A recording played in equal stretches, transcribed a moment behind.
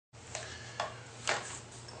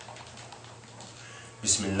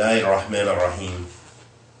Bismillahir Rahmanir Rahim.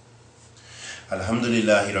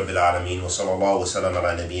 Alhamdulillahi Rabbil Alameen wa sallallahu wa sallam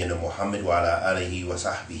ala nabiyyina Muhammad wa ala alihi wa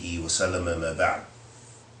sahbihi wa sallam ma ba'd.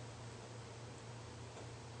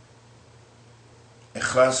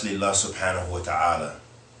 Ikhlas lillah subhanahu wa ta'ala.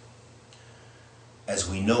 As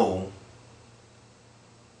we know,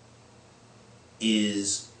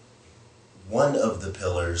 is one of the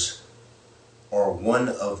pillars or one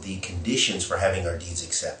of the conditions for having our deeds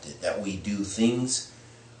accepted. That we do things,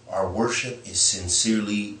 our worship is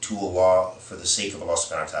sincerely to Allah for the sake of Allah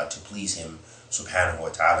subhanahu wa ta'ala, to please Him subhanahu wa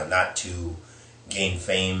ta'ala, not to gain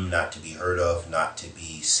fame, not to be heard of, not to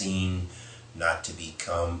be seen, not to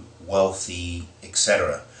become wealthy,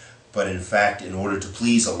 etc. But in fact, in order to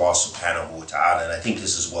please Allah subhanahu wa ta'ala, and I think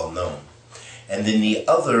this is well known. And then the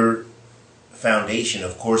other foundation,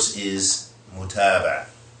 of course, is mutaba,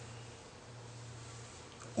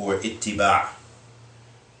 or ittiba',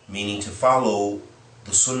 meaning to follow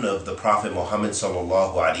the sunnah of the Prophet Muhammad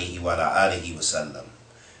sallallahu alaihi wasallam.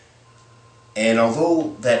 And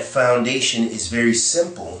although that foundation is very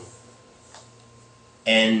simple,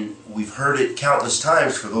 and we've heard it countless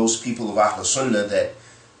times for those people of Ahl Sunnah that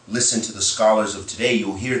listen to the scholars of today,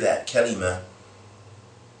 you'll hear that kalima,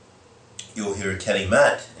 you'll hear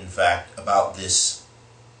kalimat, in fact, about these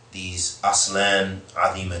aslan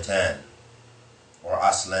azimatan, or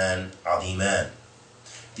aslan aziman,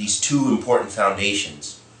 these two important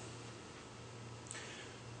foundations.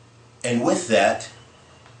 And with that,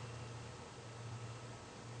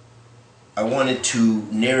 I wanted to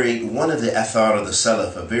narrate one of the athar of the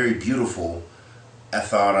Salaf, a very beautiful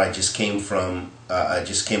athar I just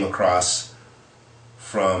came across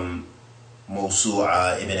from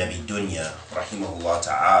Mawsu'a ibn Abi Dunya, rahimahullah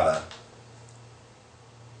ta'ala.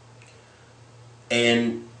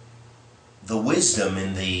 And the wisdom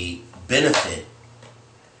and the benefit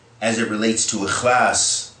as it relates to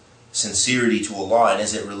ikhlas, sincerity to Allah, and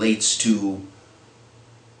as it relates to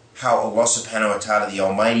how Allah subhanahu wa ta'ala, the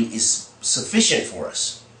Almighty, is sufficient for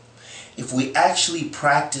us. If we actually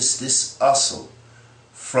practice this asl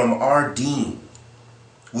from our deen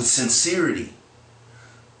with sincerity,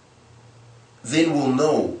 then we'll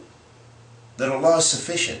know that Allah is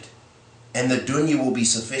sufficient, and the dunya will be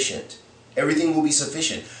sufficient. Everything will be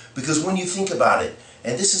sufficient. Because when you think about it,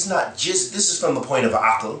 and this is from the point of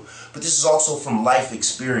aql, but this is also from life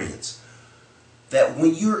experience, that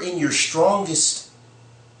when you're in your strongest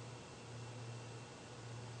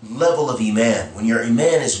level of iman, when your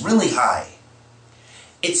iman is really high,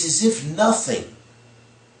 it's as if nothing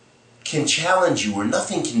can challenge you, or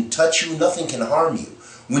nothing can touch you, nothing can harm you.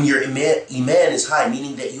 When your iman is high,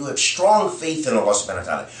 meaning that you have strong faith in Allah subhanahu wa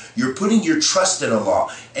ta'ala, you're putting your trust in Allah,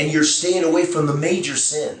 and you're staying away from the major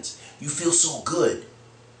sins, you feel so good.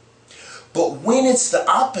 But when it's the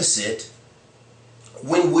opposite,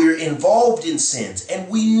 when we're involved in sins, and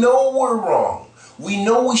we know we're wrong, we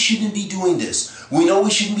know we shouldn't be doing this, we know we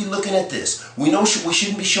shouldn't be looking at this, we know we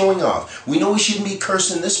shouldn't be showing off, we know we shouldn't be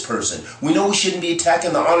cursing this person, we know we shouldn't be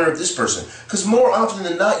attacking the honor of this person, because more often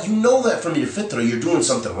than not, you know that from your fitrah you're doing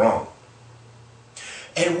something wrong.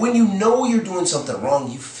 And when you know you're doing something wrong,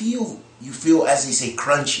 you feel, as they say,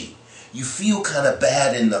 crunchy. You feel kind of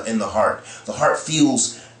bad in the heart. The heart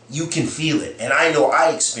feels, you can feel it. And I know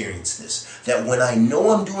I experience this, that when I know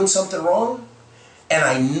I'm doing something wrong, and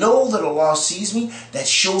I know that Allah sees me, that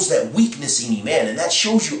shows that weakness in iman. And that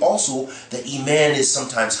shows you also that iman is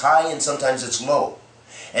sometimes high and sometimes it's low.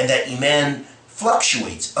 And that iman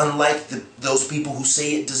fluctuates, unlike those people who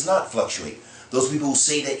say it does not fluctuate. Those people who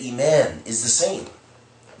say that iman is the same.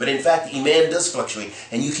 But in fact, iman does fluctuate.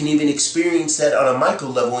 And you can even experience that on a micro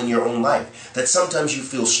level in your own life. That sometimes you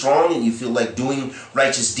feel strong and you feel like doing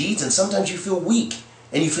righteous deeds, and sometimes you feel weak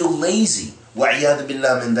and you feel lazy. وَعِيَاذُ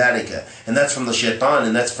بِاللَّهِ مِنْ ذَلِكَ. And that's from the shaitan,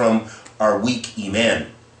 and that's from our weak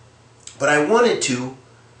iman. But I wanted to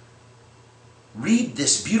read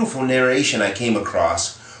this beautiful narration I came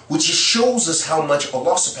across, which shows us how much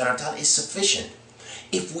Allah subhanahu wa ta'ala is sufficient.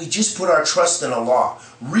 If we just put our trust in Allah,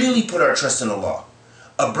 really put our trust in Allah.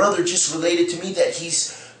 A brother just related to me that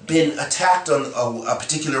he's been attacked on a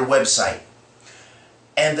particular website,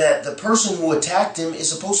 and that the person who attacked him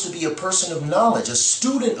is supposed to be a person of knowledge, a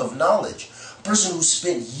student of knowledge, a person who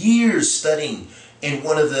spent years studying in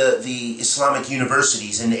one of the Islamic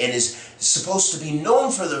universities, and is supposed to be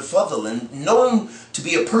known for their fadl and known to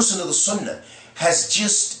be a person of the sunnah, has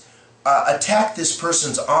just attacked this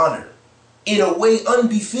person's honor in a way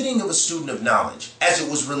unbefitting of a student of knowledge, as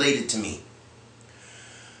it was related to me.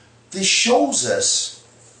 This shows us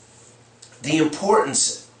the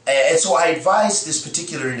importance, and so I advised this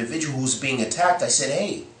particular individual who was being attacked, I said,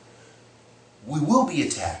 hey, we will be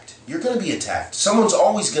attacked. You're going to be attacked. Someone's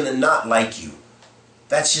always going to not like you.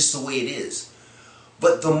 That's just the way it is.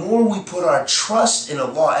 But the more we put our trust in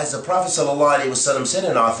Allah, as the Prophet ﷺ said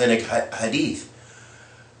in authentic Hadeeth,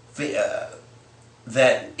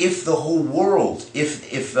 that if the whole world,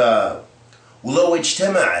 if وَلَوْ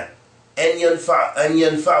اجْتَمَعَتْ أَنْ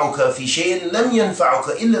يَنْفَعُكَ فِي شَيْءٍ لَمْ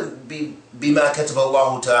يَنْفَعُكَ إِلَّا بِمَا كَتَبَ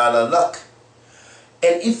اللَّهُ تَعَالَى لَكَ.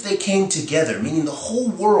 And if they came together, meaning the whole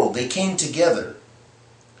world, they came together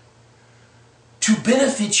to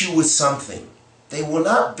benefit you with something, they will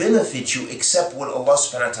not benefit you except what Allah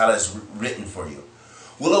subhanahu wa ta'ala has written for you.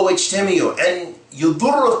 وَلَوْ اجْتَمِعُوا أَنْ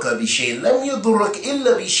يُضُرَّكَ بِشَيْءٍ لَمْ يُضُرَّكَ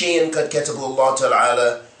إِلَّا بِشَيْءٍ قَدْ كَتَبَ اللَّهُ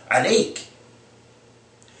تَعَالَى عَلَيْكَ.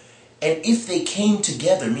 And if they came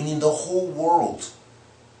together, meaning the whole world,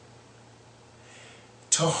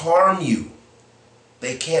 to harm you,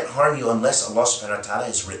 they can't harm you unless Allah subhanahu wa ta'ala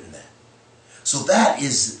has written that. So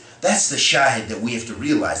that's the shahid that we have to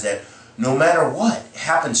realize, that no matter what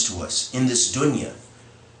happens to us in this dunya,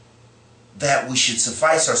 that we should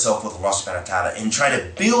suffice ourselves with Allah subhanahu wa ta'ala and try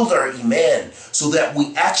to build our iman so that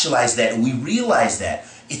we actualize that and we realize that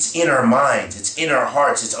it's in our minds, it's in our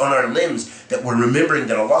hearts, it's on our limbs, that we're remembering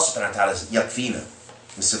that Allah subhanahu wa ta'ala is yakfina,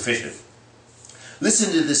 is sufficient.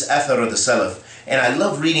 Listen to this athar of the Salaf. And I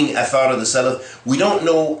love reading athar of the Salaf. We don't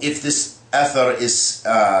know if this athar is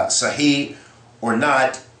sahih or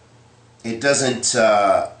not. It doesn't,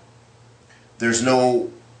 there's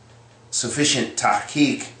no sufficient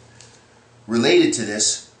tahqiq related to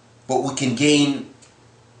this, but we can gain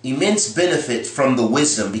immense benefit from the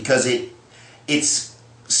wisdom because it's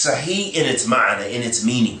sahih in its ma'na, in its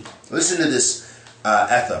meaning. Listen to this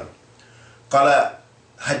athar. قال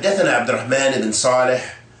حدثنا عبد الرحمن بن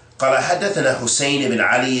صالح قال حدثنا حسين بن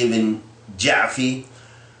علي بن جعفي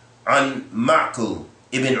عن معقل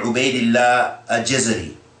ابن عبيد الله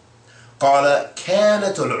الجزري قال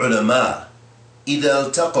كانت العلماء إذا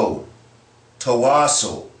التقوا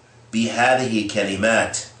تواصوا بهذه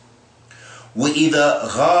الكلمات وإذا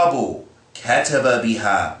غابوا كتب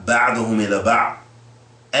بها بعضهم إلى بعض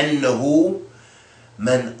أنه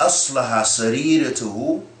من أصلح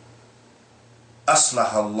سريرته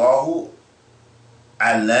أصلح الله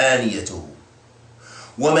علانيته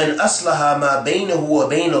ومن أصلح ما بينه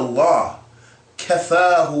وبين الله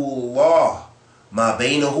كفاه الله ما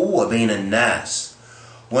بينه وبين الناس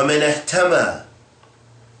ومن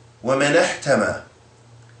اهتم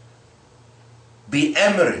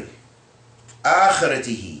بأمر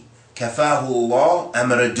آخرته كفاه الله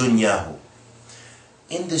أمر دنياه.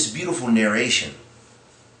 In this beautiful narration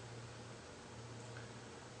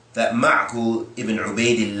that Ma'qul ibn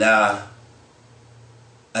Ubaidillah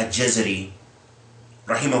al-Jazari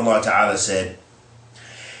rahimahullah ta'ala said,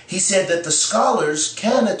 he said that the scholars,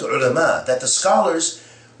 kanat ulama, that the scholars,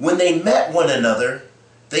 when they met one another,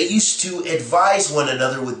 they used to advise one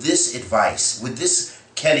another with this advice, with this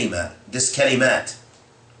kalimat.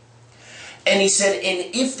 And he said,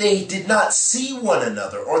 and if they did not see one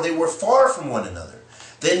another, or they were far from one another,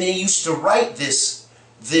 then they used to write this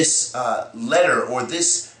letter or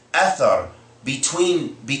this athar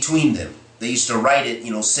between them. They used to write it,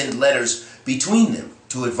 send letters between them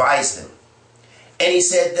to advise them. And he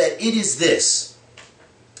said that it is this,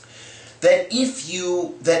 that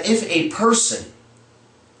if a person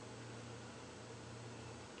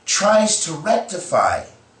tries to rectify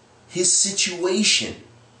his situation,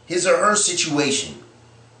 his or her situation,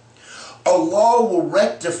 Allah will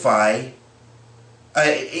rectify.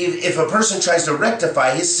 If a person tries to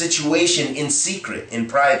rectify his situation in secret, in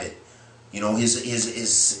private,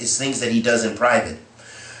 his things that he does in private,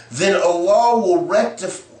 then Allah will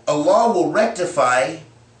rectify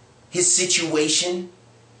his situation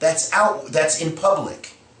that's in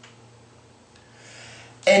public.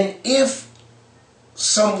 And if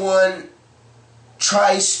someone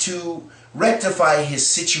tries to rectify his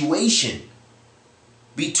situation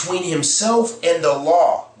between himself and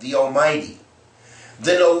Allah, the Almighty,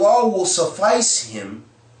 then Allah will suffice him,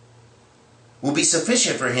 will be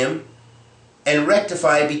sufficient for him, and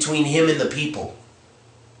rectify between him and the people.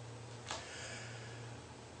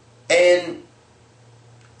 And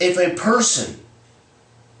if a person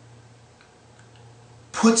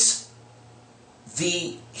puts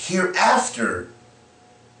the hereafter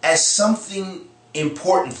as something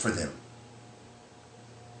important for them,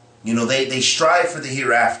 they strive for the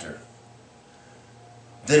hereafter,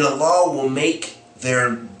 then Allah will make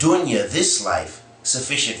their dunya, this life,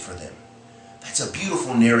 sufficient for them. That's a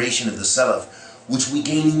beautiful narration of the Salaf, which we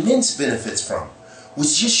gain immense benefits from,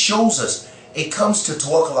 which just shows us it comes to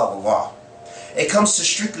tawakkul ala Allah. It comes to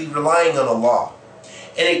strictly relying on Allah.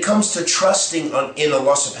 And it comes to trusting in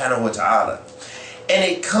Allah subhanahu wa ta'ala. And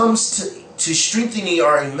it comes to strengthening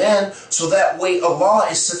our iman, so that way Allah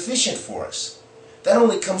is sufficient for us. That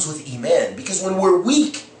only comes with iman. Because when we're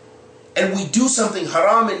weak and we do something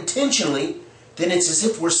haram intentionally, then it's as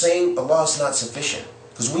if we're saying Allah is not sufficient.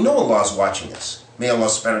 Because we know Allah is watching us. May Allah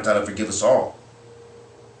subhanahu wa ta'ala forgive us all.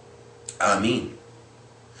 Ameen.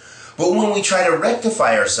 But when we try to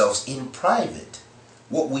rectify ourselves in private,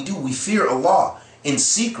 what we do, we fear Allah in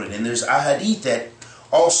secret. And there's a hadith that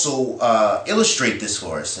also illustrate this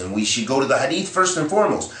for us. And we should go to the hadith first and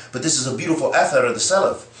foremost. But this is a beautiful athar of the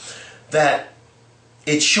Salaf, that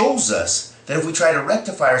it shows us that if we try to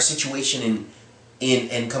rectify our situation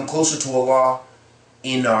and come closer to Allah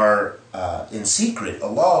in secret,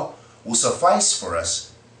 Allah will suffice for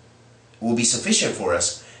us, will be sufficient for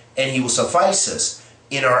us, and He will suffice us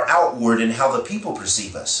in our outward and how the people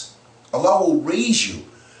perceive us. Allah will raise you.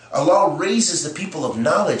 Allah raises the people of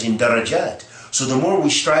knowledge in darajat. So the more we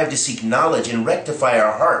strive to seek knowledge and rectify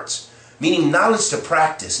our hearts, meaning knowledge to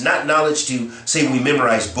practice, not knowledge to say we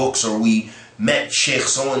memorize books or we met Sheikh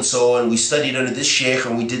so-and-so and we studied under this Sheikh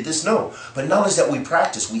and we did this. No, but knowledge that we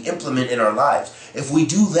practice, we implement in our lives. If we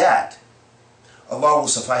do that, Allah will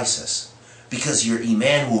suffice us, because your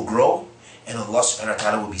iman will grow and Allah subhanahu wa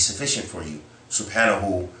ta'ala will be sufficient for you,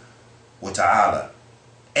 subhanahu wa ta'ala.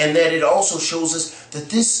 And that it also shows us that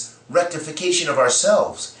this rectification of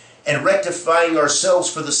ourselves and rectifying ourselves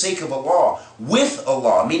for the sake of Allah, with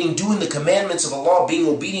Allah, meaning doing the commandments of Allah, being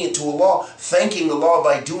obedient to Allah, thanking Allah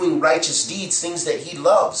by doing righteous deeds, things that He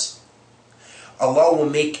loves, Allah will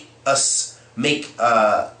make us make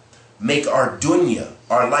our dunya,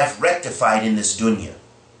 our life rectified in this dunya.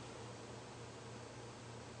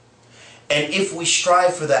 And if we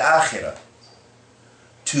strive for the akhirah,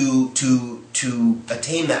 to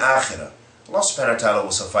attain the akhirah, Allah subhanahu wa ta'ala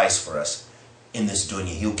will suffice for us in this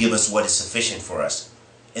dunya. He'll give us what is sufficient for us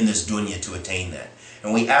in this dunya to attain that.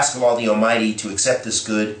 And we ask Allah the Almighty to accept this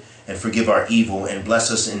good and forgive our evil and bless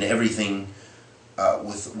us in everything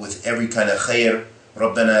with every kind of khair.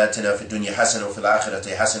 رَبَّنَا آتِنَا فِي الدُّنْيَا حَسَنَةً وَفِي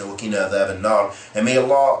الْآخِرَةِ حَسَنَةً وَقِنَا عَذَابَ النَّارِ. And may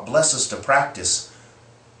Allah bless us to practice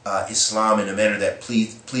Islam in a manner that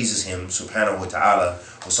pleases Him subhanahu wa ta'ala.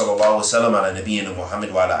 Wa sallallahu wa sallam ala nabiyyina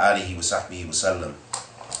Muhammad wa ala alihi wa sahbihi wa sallam.